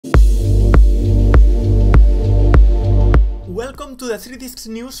to the 3ds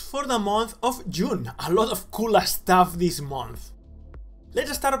news for the month of June. A lot of cool stuff this month.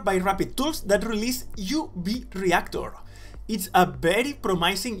 Let's start by Rapid Tools that release UV Reactor. It's a very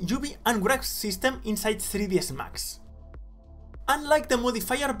promising UV unwrap system inside 3ds Max. Unlike the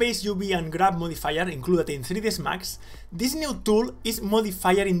modifier-based UV unwrap modifier included in 3ds Max, this new tool is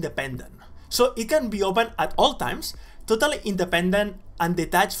modifier independent, so it can be opened at all times, totally independent and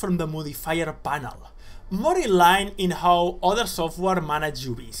detached from the modifier panel, more in line in how other software manage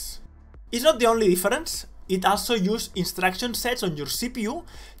UVs. It's not the only difference, it also uses instruction sets on your CPU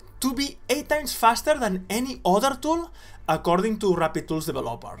to be 8 times faster than any other tool, according to Rapid Tools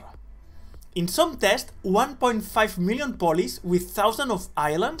developer. In some tests, 1.5 million polys with thousands of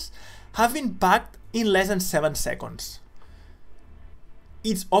islands have been packed in less than 7 seconds.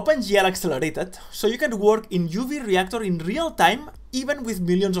 It's OpenGL accelerated, so you can work in UV Reactor in real time even with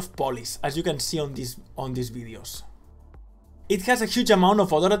millions of polys, as you can see on these videos. It has a huge amount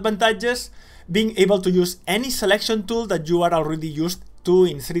of other advantages, being able to use any selection tool that you are already used to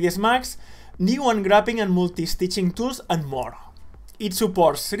in 3ds Max, new unwrapping and multi-stitching tools, and more. It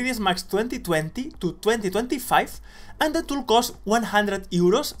supports 3ds Max 2020 to 2025, and the tool costs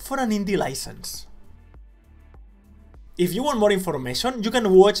 €100 for an indie license. If you want more information, you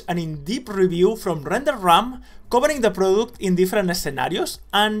can watch an in-depth review from RenderRAM covering the product in different scenarios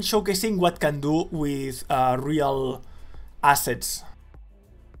and showcasing what can do with real assets.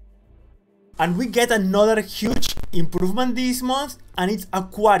 And we get another huge improvement this month, and it's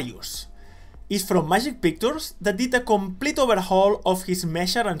ARCHVIZ. It's from Magic Pictures that did a complete overhaul of his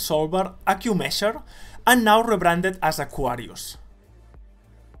Measure and Solver AccuMeasure and now rebranded as ARCHVIZ.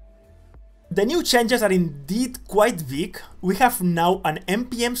 The new changes are indeed quite big. We have now an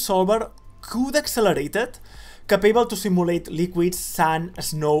MPM Solver CUDA accelerated, capable to simulate liquids, sand,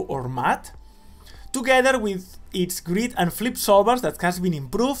 snow or mud. Together with its grid and flip solvers that has been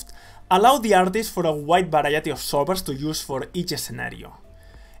improved, allow the artist for a wide variety of solvers to use for each scenario.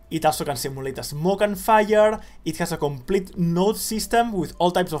 It also can simulate a smoke and fire, it has a complete node system with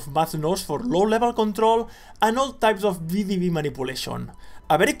all types of math nodes for low-level control, and all types of VDB manipulation.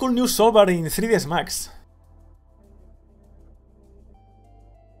 A very cool new solver in 3ds Max.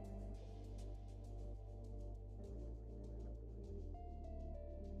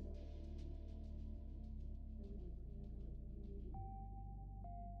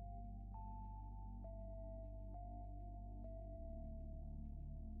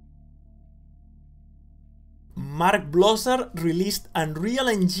 Mark Blosser released Unreal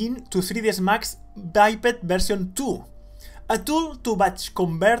Engine to 3ds Max Biped version 2, a tool to batch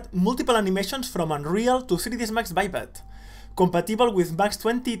convert multiple animations from Unreal to 3ds Max Biped, compatible with Max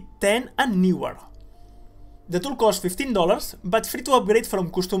 2010 and newer. The tool costs $15, but free to upgrade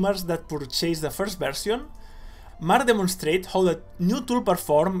from customers that purchase the first version. Mark demonstrates how the new tool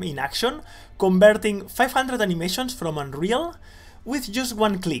performs in action, converting 500 animations from Unreal with just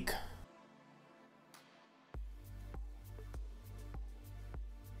one click.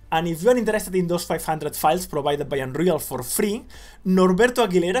 And if you are interested in those 500 files provided by Unreal for free, Norberto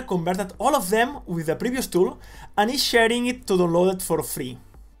Aguilera converted all of them with the previous tool and is sharing it to download it for free.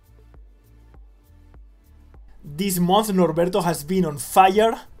 This month Norberto has been on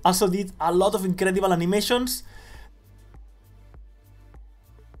fire, also did a lot of incredible animations.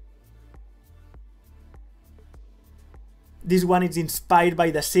 This one is inspired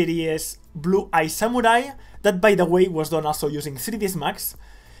by the series Blue Eye Samurai, that by the way was done also using 3ds Max.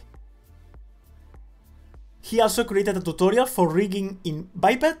 He also created a tutorial for rigging in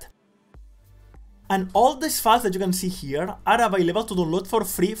Biped, and all these files that you can see here are available to download for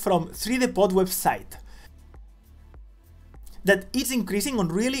free from 3dpod website. That is increasing on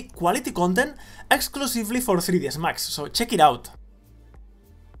really quality content exclusively for 3ds Max, so check it out.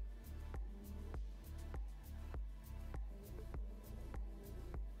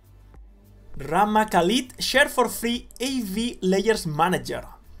 Rama Khalid shared for free AV Layers Manager.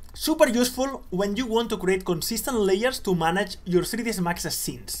 Super useful when you want to create consistent layers to manage your 3ds Max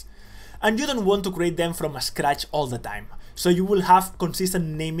scenes, and you don't want to create them from scratch all the time, so you will have consistent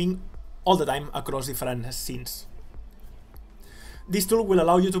naming all the time across different scenes. This tool will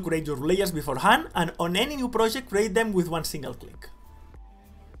allow you to create your layers beforehand, and on any new project create them with one single click.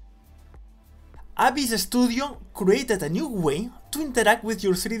 ARCHVIZ Studio created a new way to interact with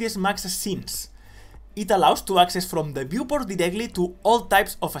your 3ds Max scenes. It allows to access from the viewport directly to all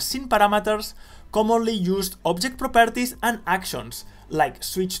types of scene parameters, commonly used object properties and actions, like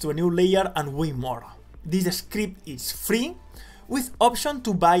switch to a new layer and way more. This script is free, with option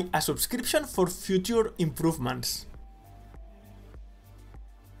to buy a subscription for future improvements.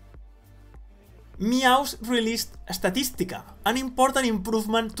 Meows released Statistica, an important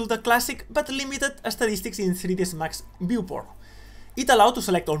improvement to the classic but limited statistics in 3ds Max viewport. It allowed to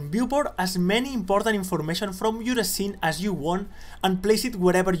select on viewport as many important information from your scene as you want and place it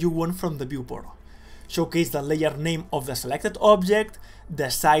wherever you want from the viewport. Showcase the layer name of the selected object, the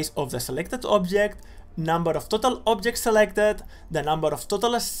size of the selected object, number of total objects selected, the number of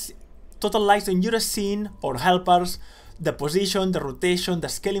total lights in your scene or helpers, the position, the rotation, the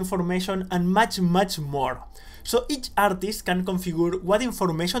scale information, and much more. So each artist can configure what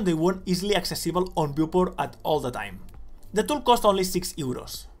information they want easily accessible on viewport at all the time. The tool costs only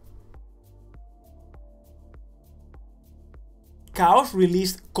 €6. Chaos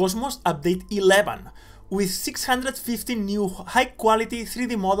released Cosmos Update 11 with 650 new high-quality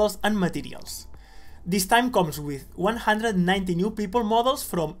 3D models and materials. This time comes with 190 new people models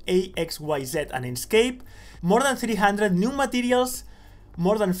from ARCHVIZ and Enscape, more than 300 new materials,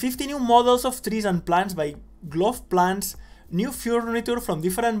 more than 50 new models of trees and plants by Glove Plants, new furniture from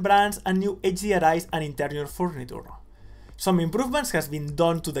different brands, and new HDRIs and interior furniture. Some improvements has been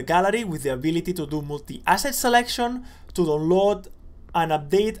done to the gallery with the ability to do multi-asset selection, to download and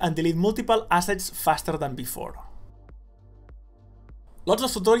update and delete multiple assets faster than before. Lots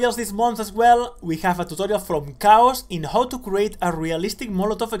of tutorials this month as well. We have a tutorial from Chaos in how to create a realistic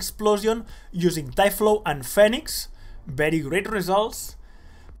Molotov explosion using Typeflow and Phoenix. Very great results.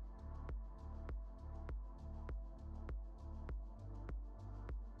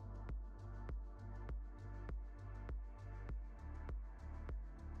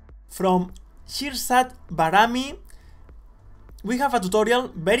 From Shirsat Barami, we have a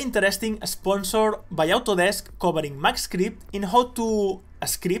tutorial, very interesting, sponsored by Autodesk, covering MaxScript in how to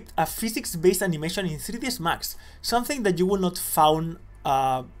script a physics-based animation in 3ds Max, something that you will not find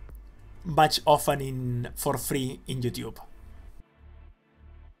much often for free in YouTube.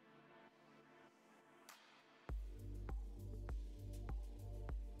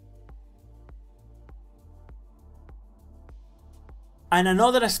 And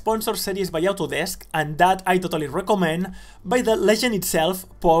another sponsored series by Autodesk, and that I totally recommend, by the legend itself,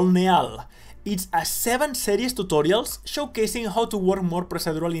 Paul Neal. It's a 7-series tutorials showcasing how to work more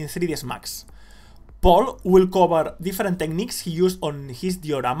procedurally in 3ds Max. Paul will cover different techniques he used on his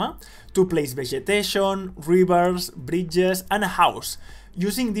diorama to place vegetation, rivers, bridges, and a house,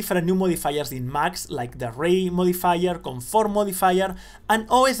 using different new modifiers in Max like the Ray modifier, Comfort modifier, and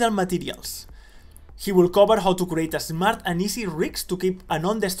OSL materials. He will cover how to create a smart and easy rigs to keep a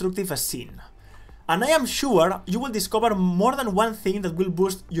non-destructive scene. And I am sure you will discover more than one thing that will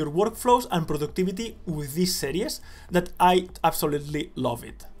boost your workflows and productivity with this series, that I absolutely love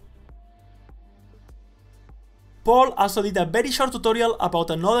it. Paul also did a very short tutorial about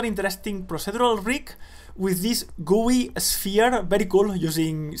another interesting procedural rig with this gooey sphere, very cool,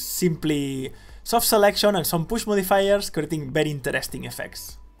 using simply soft selection and some push modifiers, creating very interesting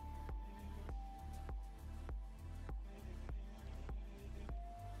effects.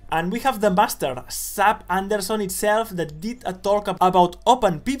 And we have the master, Sab Anderson itself, that did a talk about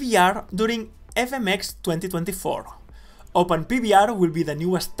OpenPBR during FMX 2024. OpenPBR will be the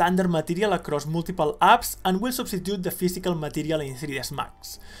new standard material across multiple apps and will substitute the physical material in 3ds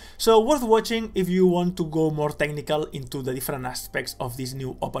Max. So worth watching if you want to go more technical into the different aspects of this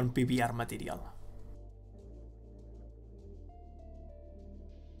new OpenPBR material.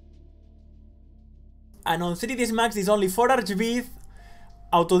 And on 3ds Max is only for ARCHVIZ.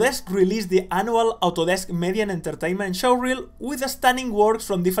 Autodesk released the annual Autodesk Media and Entertainment Showreel with stunning works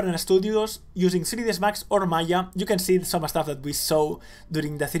from different studios using 3ds Max or Maya. You can see some stuff that we saw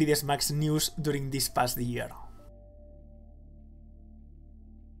during the 3ds Max news during this past year.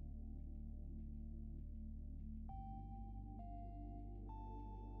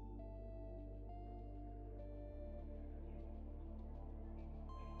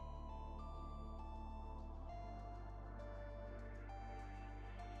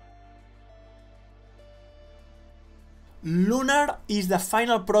 Lunar is the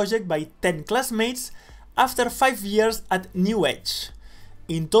final project by 10 classmates after 5 years at New Edge.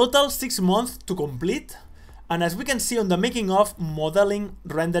 In total 6 months to complete, and as we can see on the making of, modeling,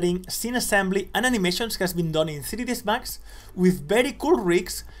 rendering, scene assembly and animations has been done in 3ds Max with very cool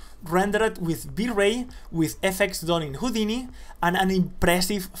rigs rendered with V-Ray, with effects done in Houdini, and an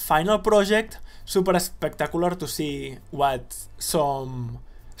impressive final project. Super spectacular to see what some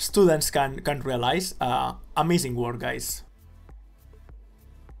students can realize. Amazing work, guys.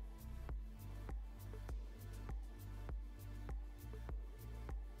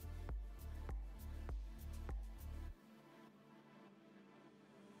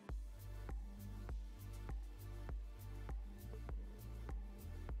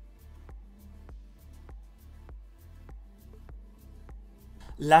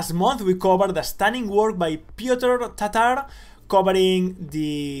 Last month we covered the stunning work by Piotr Tatar covering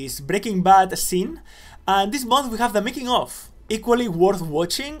this Breaking Bad scene, and this month we have the making of, equally worth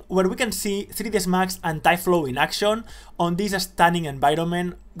watching, where we can see 3ds Max and Tyflow in action on this stunning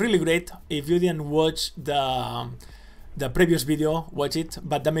environment. Really great. If you didn't watch the previous video, watch it,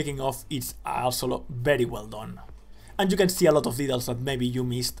 but the making of is also very well done. And you can see a lot of details that maybe you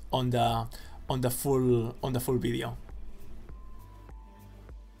missed on the full video.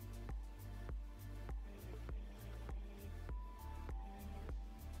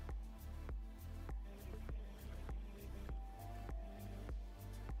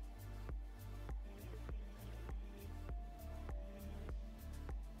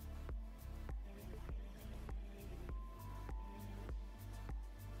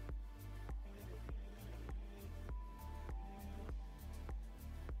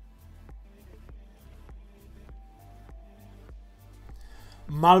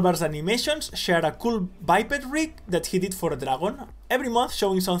 Malvar's Animations shared a cool biped rig that he did for a dragon. Every month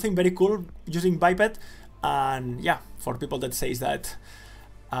showing something very cool using biped, and yeah, for people that says that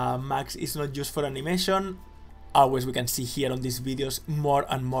Max is not used for animation, always we can see here on these videos more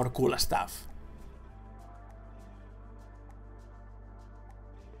and more cool stuff.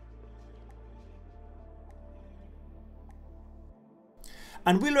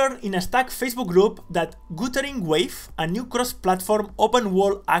 And we learned in a Stack Facebook group that Guttering Wave, a new cross-platform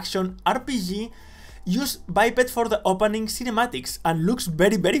open-world action RPG, used biped for the opening cinematics and looks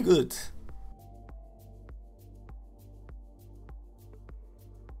very good.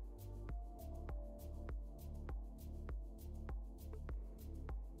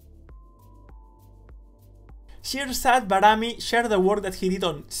 Shirsad Barami shared the work that he did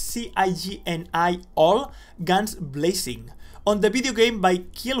on CIGNI All Guns Blazing, on the video game by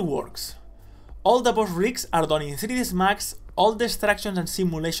Killworks. All the boss rigs are done in 3ds Max, all the extractions and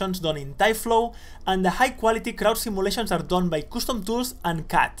simulations done in Tyflow, and the high quality crowd simulations are done by Custom Tools and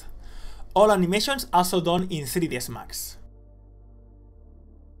CAT. All animations also done in 3ds Max.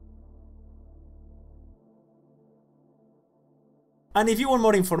 And if you want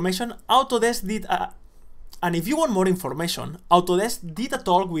more information, Autodesk did a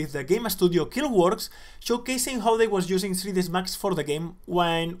talk with the game studio Killworks, showcasing how they was using 3ds Max for the game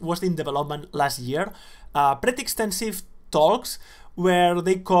when it was in development last year. Pretty extensive talks where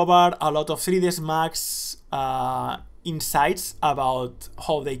they covered a lot of 3ds Max insights about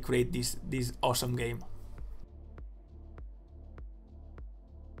how they create this awesome game.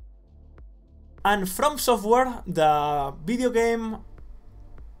 And From Software, the game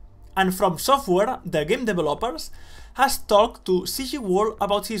developers, has talked to CG World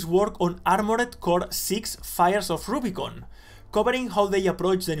about his work on Armored Core 6 Fires of Rubicon, covering how they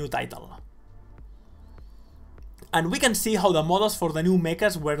approach the new title. And we can see how the models for the new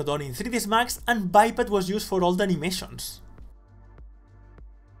mechas were done in 3ds Max and biped was used for all the animations.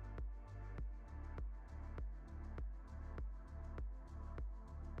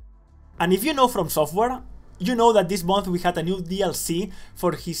 And if you know From Software, you know that this month we had a new DLC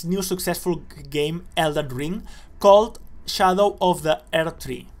for his new successful game Elden Ring called Shadow of the Earth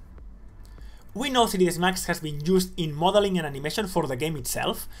Tree. We know 3ds Max has been used in modeling and animation for the game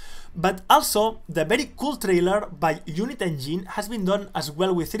itself, but also the very cool trailer by Unit Engine has been done as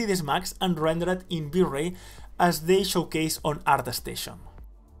well with 3ds Max and rendered in V-Ray as they showcase on ArtStation.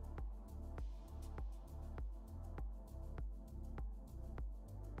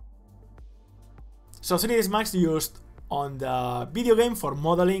 So 3ds Max used on the video game for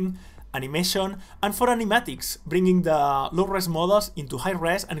modeling, animation, and for animatics, bringing the low-res models into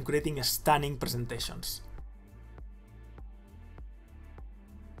high-res and creating stunning presentations.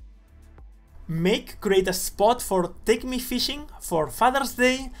 Make create a spot for Take Me Fishing for Father's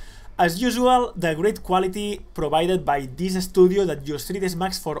Day. As usual, the great quality provided by this studio that used 3ds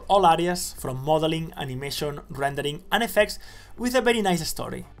Max for all areas, from modeling, animation, rendering, and effects, with a very nice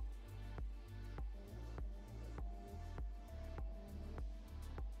story.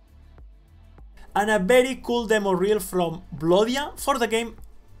 And a very cool demo reel from Blodia for the game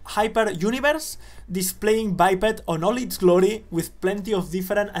Hyper Universe, displaying biped on all its glory with plenty of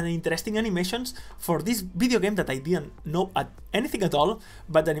different and interesting animations for this video game that I didn't know anything at all,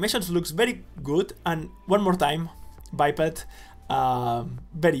 but the animations looks very good, and one more time, biped,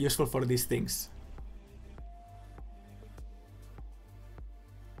 very useful for these things.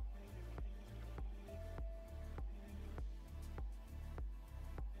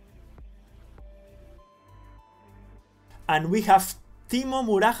 And we have Timo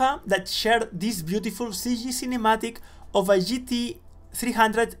Muraja that shared this beautiful CG cinematic of a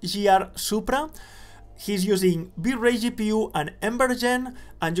GT300 GR Supra. He's using V-Ray GPU and Embergen,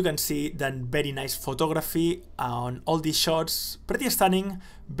 and you can see the very nice photography on all these shots. Pretty stunning,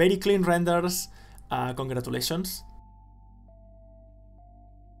 very clean renders. Congratulations.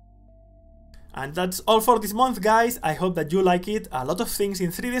 And that's all for this month, guys. I hope that you like it. A lot of things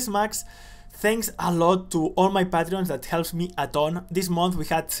in 3ds Max. Thanks a lot to all my Patreons, that helps me a ton. This month we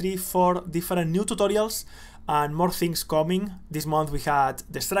had 3-4 different new tutorials and more things coming. This month we had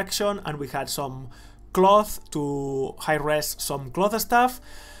destruction and we had some cloth to high-res some cloth stuff.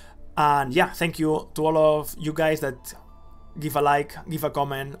 And yeah, thank you to all of you guys that give a like, give a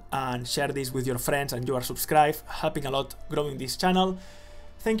comment, and share this with your friends, and you are subscribed, helping a lot growing this channel.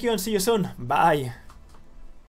 Thank you and see you soon. Bye.